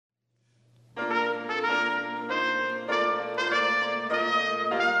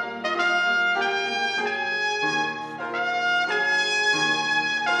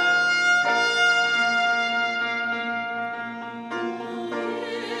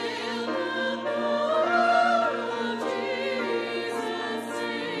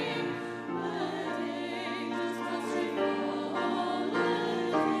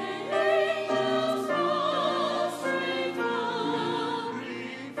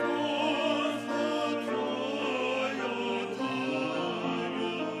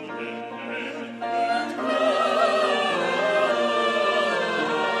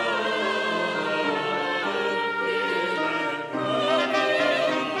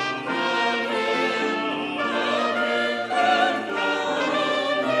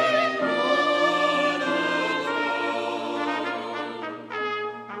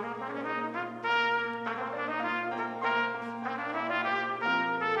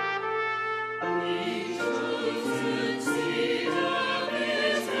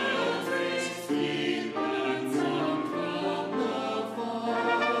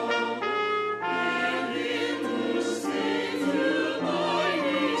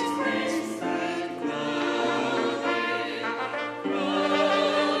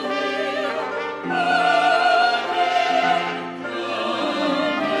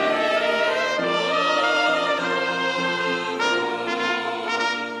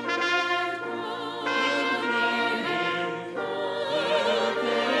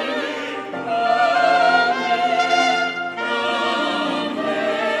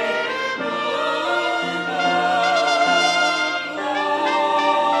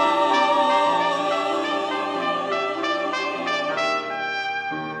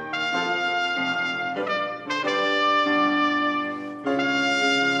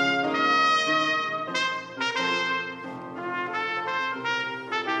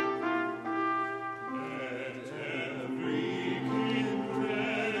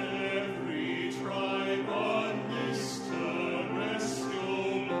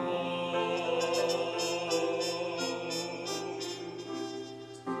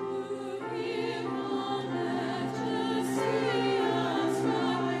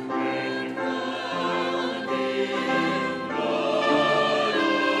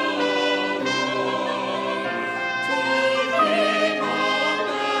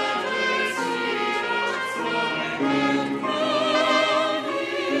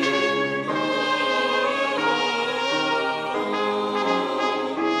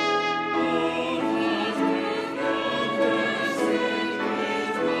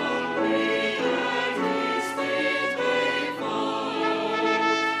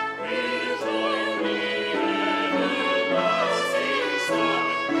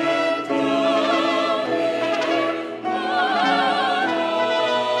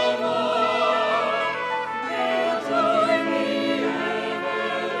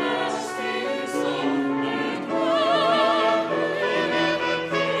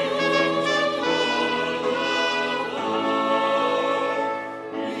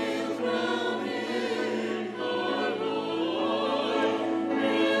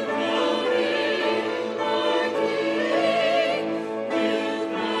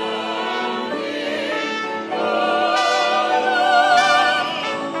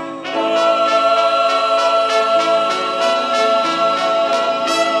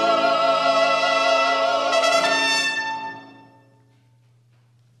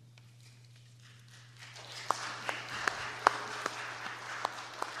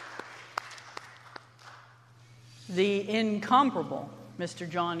the incomparable Mr.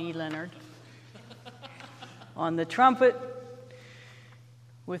 John E. Leonard on the trumpet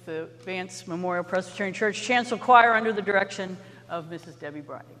with the Vance Memorial Presbyterian Church Chancel Choir under the direction of Mrs. Debbie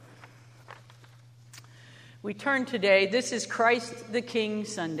Briding. We turn today, this is Christ the King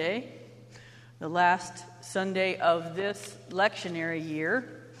Sunday, the last Sunday of this lectionary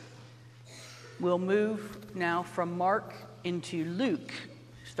year. We'll move now from Mark into Luke,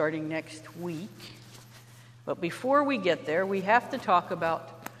 starting next week. But before we get there, we have to talk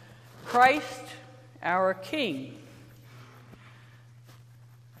about Christ, our King.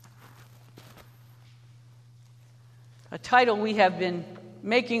 A title we have been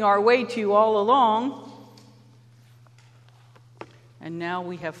making our way to all along, and now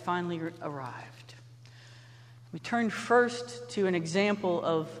we have finally arrived. We turn first to an example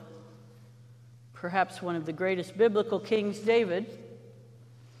of perhaps one of the greatest biblical kings, David.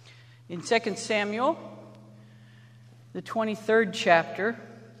 In 2 Samuel, the 23rd chapter,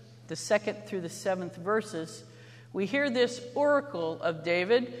 the 2nd through the 7th verses, we hear this oracle of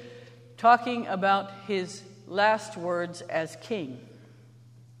David talking about his last words as king.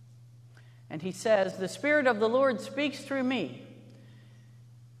 And he says, "The Spirit of the Lord speaks through me.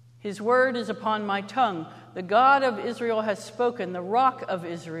 His word is upon my tongue. The God of Israel has spoken. The Rock of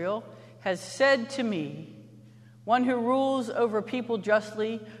Israel has said to me, one who rules over people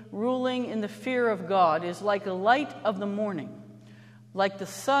justly, ruling in the fear of God, is like a light of the morning, like the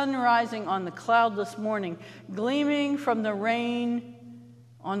sun rising on the cloudless morning, gleaming from the rain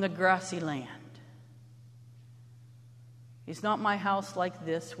on the grassy land. Is not my house like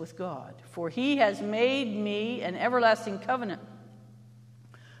this with God? For he has made me an everlasting covenant,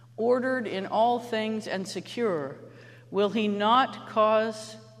 ordered in all things and secure. Will he not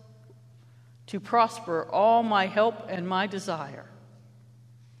cause to prosper all my help and my desire?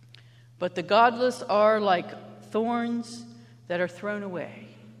 But the godless are like thorns that are thrown away,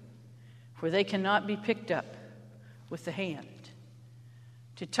 for they cannot be picked up with the hand.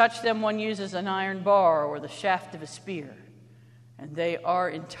 To touch them one uses an iron bar or the shaft of a spear, and they are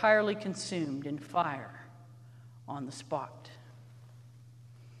entirely consumed in fire on the spot."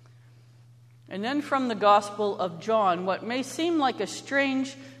 And then from the Gospel of John, what may seem like a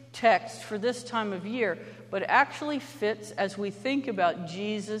strange text for this time of year, but actually fits as we think about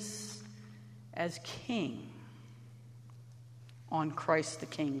Jesus as King on Christ the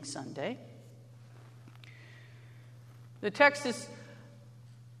King Sunday. The text is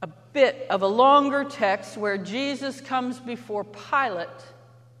a bit of a longer text where Jesus comes before Pilate,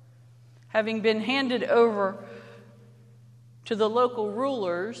 having been handed over to the local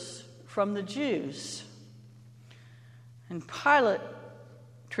rulers from the Jews. And Pilate,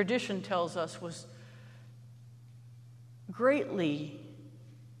 tradition tells us, was greatly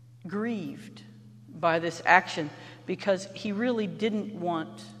grieved by this action because he really didn't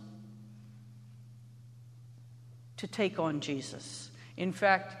want to take on Jesus. In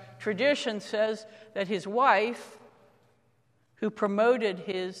fact, tradition says that his wife, who promoted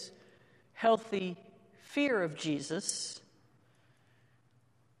his healthy fear of Jesus,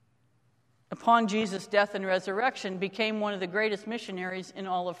 upon Jesus' death and resurrection, became one of the greatest missionaries in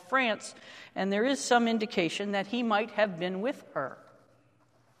all of France, and there is some indication that he might have been with her.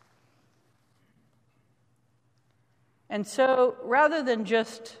 And so, rather than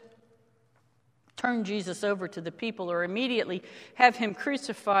just turn Jesus over to the people or immediately have him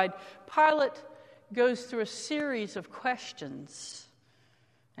crucified, Pilate goes through a series of questions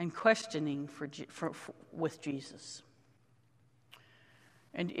and questioning with Jesus.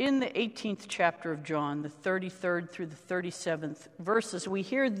 And in the 18th chapter of John, the 33rd through the 37th verses, we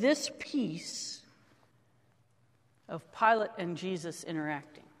hear this piece of Pilate and Jesus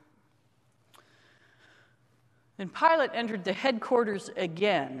interacting. Then Pilate entered the headquarters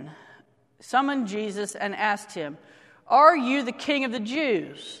again, summoned Jesus, and asked him, "Are you the king of the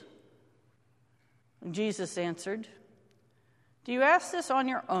Jews?" And Jesus answered, "Do you ask this on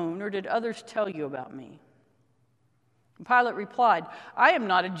your own, or did others tell you about me?" Pilate replied, "I am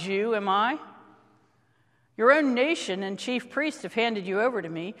not a Jew, am I? Your own nation and chief priests have handed you over to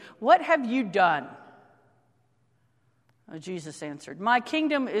me. What have you done?" Jesus answered, "My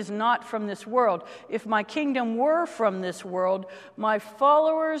kingdom is not from this world. If my kingdom were from this world, my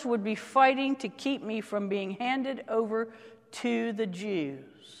followers would be fighting to keep me from being handed over to the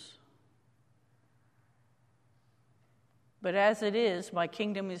Jews. But as it is, my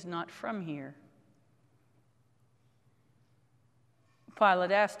kingdom is not from here."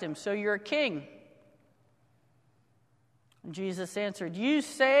 Pilate asked him, "So you're a king?" And Jesus answered, "You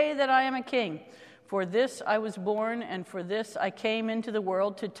say that I am a king. For this I was born, and for this I came into the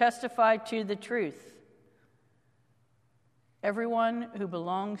world, to testify to the truth. Everyone who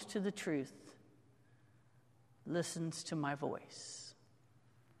belongs to the truth listens to my voice.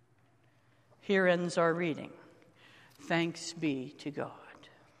 Here ends our reading. Thanks be to God.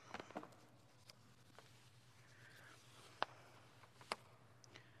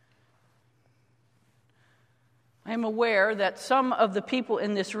 I am aware that some of the people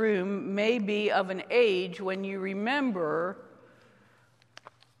in this room may be of an age when you remember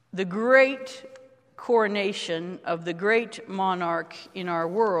the great coronation of the great monarch in our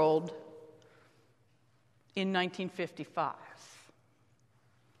world in 1955.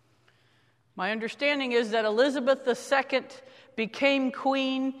 My understanding is that Elizabeth II became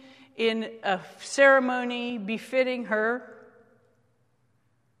queen in a ceremony befitting her.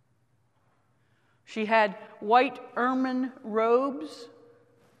 She had white ermine robes,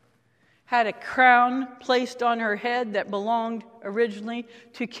 had a crown placed on her head that belonged originally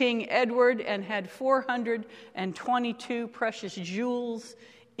to King Edward and had 422 precious jewels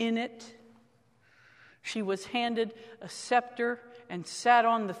in it. She was handed a scepter and sat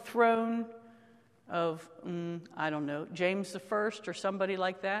on the throne of, James I or somebody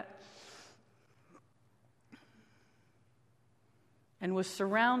like that, and was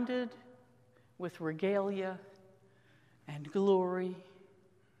surrounded with regalia and glory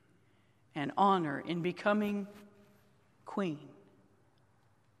and honor in becoming queen.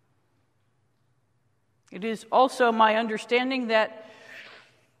 It is also my understanding that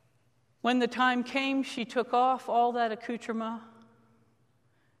when the time came, she took off all that accoutrement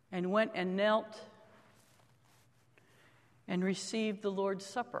and went and knelt and received the Lord's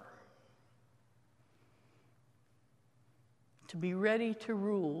Supper to be ready to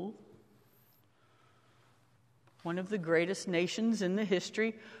rule one of the greatest nations in the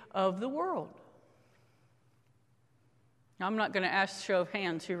history of the world. Now, I'm not going to ask show of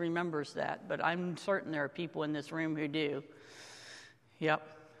hands who remembers that, but I'm certain there are people in this room who do.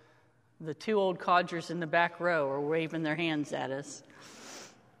 Yep. The two old codgers in the back row are waving their hands at us.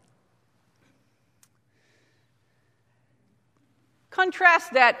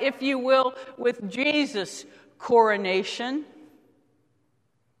 Contrast that, if you will, with Jesus' coronation.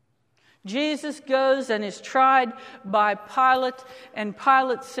 Jesus goes and is tried by Pilate, and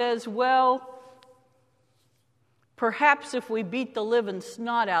Pilate says, well, perhaps if we beat the living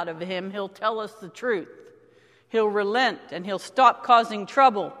snot out of him, he'll tell us the truth. He'll relent and he'll stop causing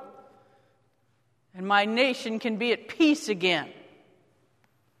trouble. And my nation can be at peace again.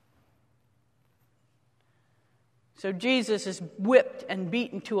 So Jesus is whipped and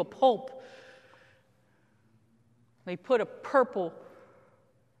beaten to a pulp. They put a purple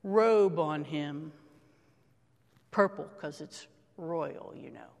robe on him. Purple because it's royal,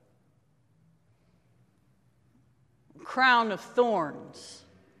 you know. Crown of thorns.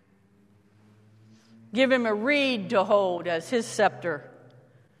 Give him a reed to hold as his scepter.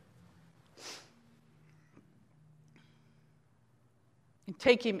 And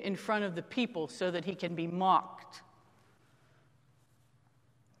take him in front of the people so that he can be mocked,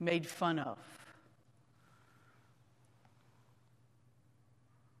 made fun of.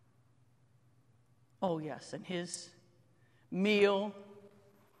 Oh, yes, and his meal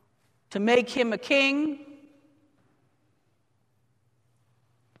to make him a king,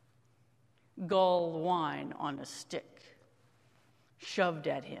 gall wine on a stick, shoved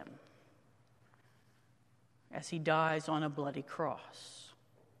at him as he dies on a bloody cross.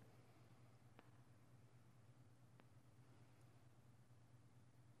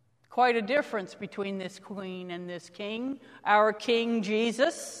 Quite a difference between this queen and this king, our King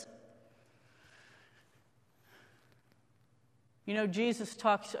Jesus. You know, Jesus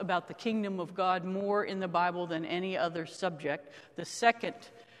talks about the kingdom of God more in the Bible than any other subject. The second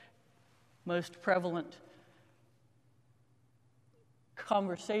most prevalent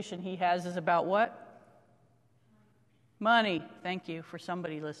conversation he has is about what? Money. Thank you for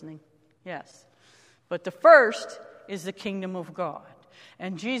somebody listening. Yes. But the first is the kingdom of God.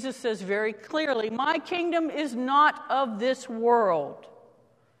 And Jesus says very clearly, my kingdom is not of this world.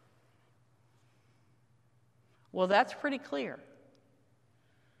 Well, that's pretty clear.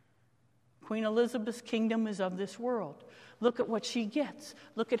 Queen Elizabeth's kingdom is of this world. Look at what she gets.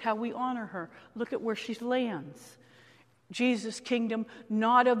 Look at how we honor her. Look at where she lands. Jesus' kingdom,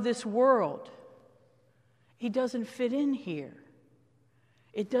 not of this world. He doesn't fit in here.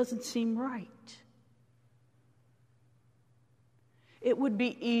 It doesn't seem right. It would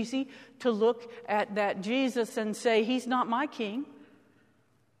be easy to look at that Jesus and say, he's not my king.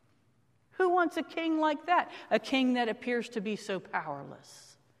 Who wants a king like that? A king that appears to be so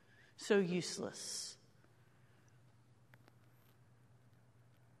powerless, so useless.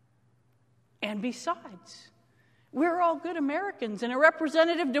 And besides, We're all good Americans in a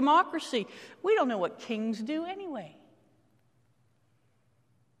representative democracy. We don't know what kings do anyway.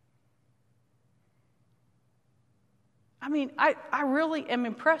 I mean, I really am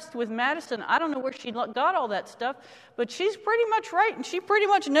impressed with Madison. I don't know where she got all that stuff, but she's pretty much right, and she pretty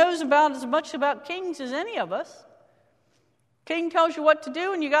much knows about as much about kings as any of us. King tells you what to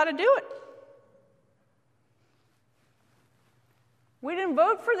do, and you got to do it. We didn't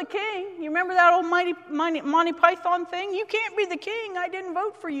vote for the king. You remember that old Monty Python thing? You can't be the king. I didn't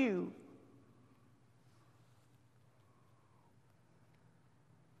vote for you.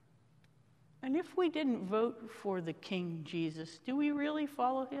 And if we didn't vote for the King Jesus, do we really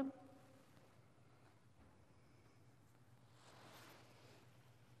follow him?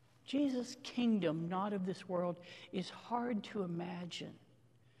 Jesus' kingdom, not of this world, is hard to imagine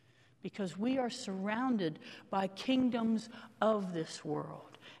because we are surrounded by kingdoms of this world.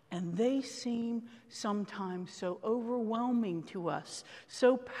 And they seem sometimes so overwhelming to us,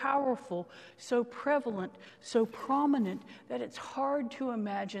 so powerful, so prevalent, so prominent, that it's hard to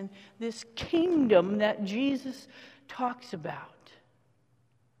imagine this kingdom that Jesus talks about.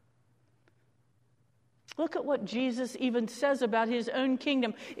 Look at what Jesus even says about his own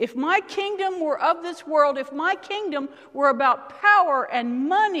kingdom. If my kingdom were of this world, if my kingdom were about power and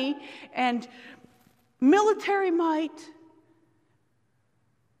money and military might,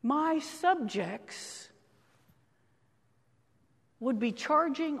 my subjects would be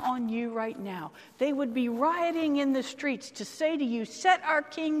charging on you right now. They would be rioting in the streets to say to you, set our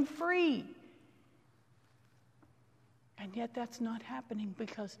king free. And yet that's not happening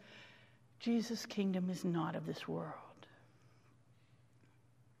because Jesus' kingdom is not of this world.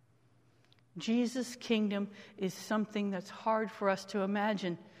 Jesus' kingdom is something that's hard for us to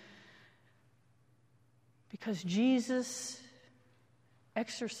imagine because Jesus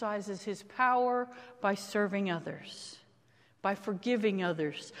exercises his power by serving others, by forgiving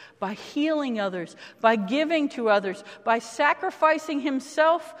others, by healing others, by giving to others, by sacrificing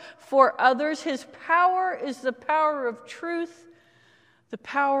himself for others. His power is the power of truth, the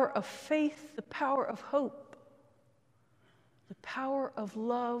power of faith, the power of hope, the power of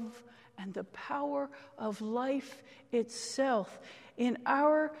love, and the power of life itself. In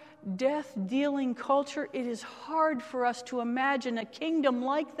our death-dealing culture, it is hard for us to imagine a kingdom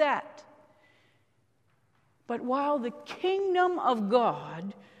like that. But while the kingdom of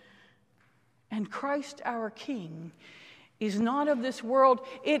God and Christ our King is not of this world,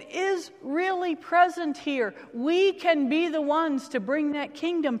 it is really present here. We can be the ones to bring that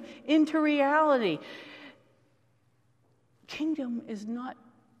kingdom into reality. Kingdom is not,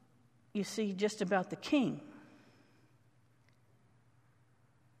 you see, just about the king,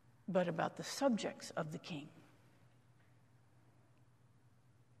 but about the subjects of the king.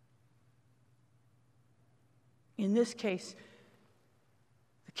 In this case,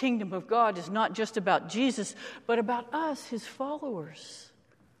 the kingdom of God is not just about Jesus, but about us, his followers.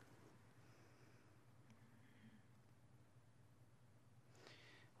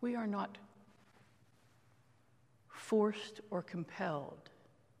 We are not forced or compelled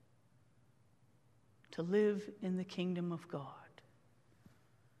to live in the kingdom of God.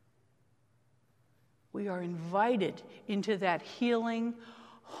 We are invited into that healing,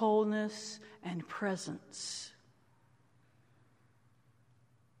 wholeness, and presence.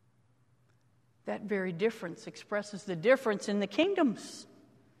 That very difference expresses the difference in the kingdoms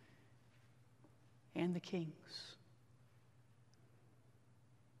and the kings.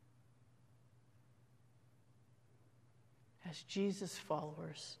 As Jesus'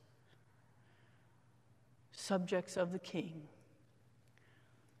 followers, subjects of the King,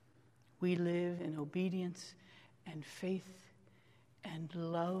 we live in obedience and faith and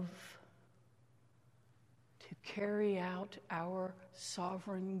love to carry out our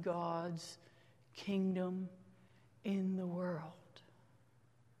sovereign God's kingdom in the world.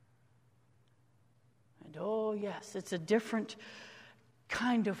 And oh yes, it's a different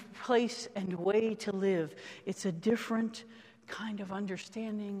kind of place and way to live. It's a different kind of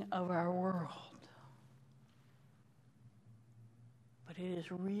understanding of our world. But it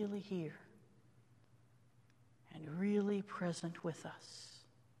is really here and really present with us.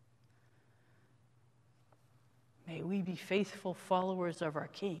 May we be faithful followers of our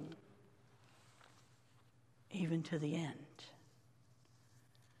King, even to the end.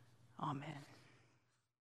 Amen.